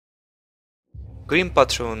Grim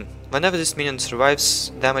Patron. Whenever this minion survives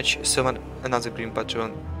damage, summon another Grim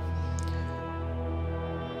Patron.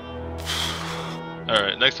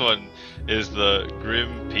 Alright, next one is the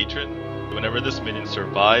Grim Patron. Whenever this minion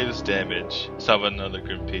survives damage, summon another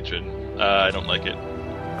Grim Patron. I don't like it.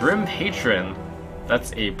 Grim Patron.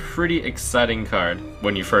 That's a pretty exciting card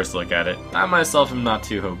when you first look at it. I myself am not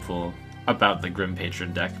too hopeful about the Grim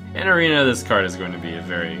Patron deck. In Arena, this card is going to be a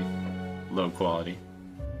very low quality.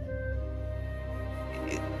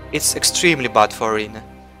 It's extremely bad for Arena.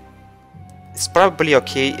 It's probably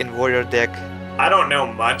okay in Warrior deck. I don't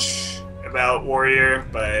know much about Warrior,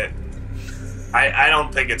 but I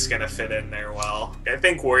don't think it's going to fit in there well. I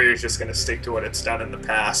think Warrior's just going to stick to what it's done in the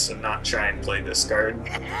past and not try and play this card.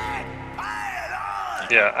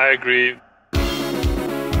 Yeah, I agree.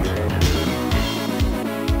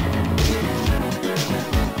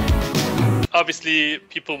 Obviously,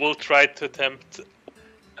 people will try to attempt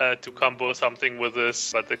to combo something with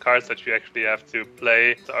this, but the cards that you actually have to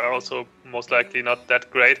play are also most likely not that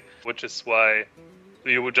great, which is why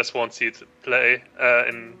you just won't see it play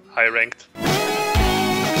in high ranked.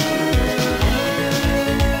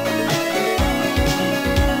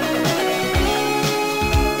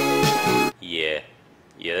 Yeah,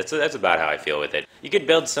 that's about how I feel with it. You could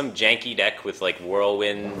build some janky deck with like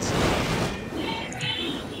whirlwinds.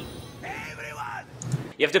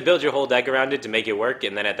 You have to build your whole deck around it to make it work,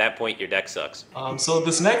 and then at that point your deck sucks. So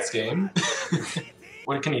this next game,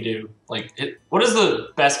 what can he do? Like, what is the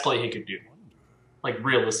best play he could do? Like,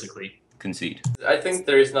 realistically. Concede. I think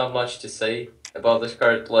there is not much to say about this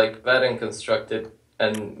card. Like, bad and constructed,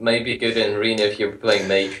 and maybe good in Arena if you're playing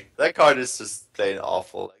Mage. That card is just plain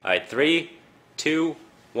awful. Alright, 3, 2,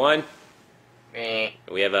 1.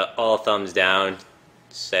 We have a all thumbs down.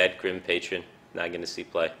 Sad Grim Patron. Not gonna see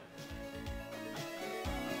play.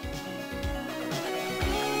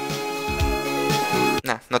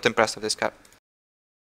 Nah, not impressed with this card.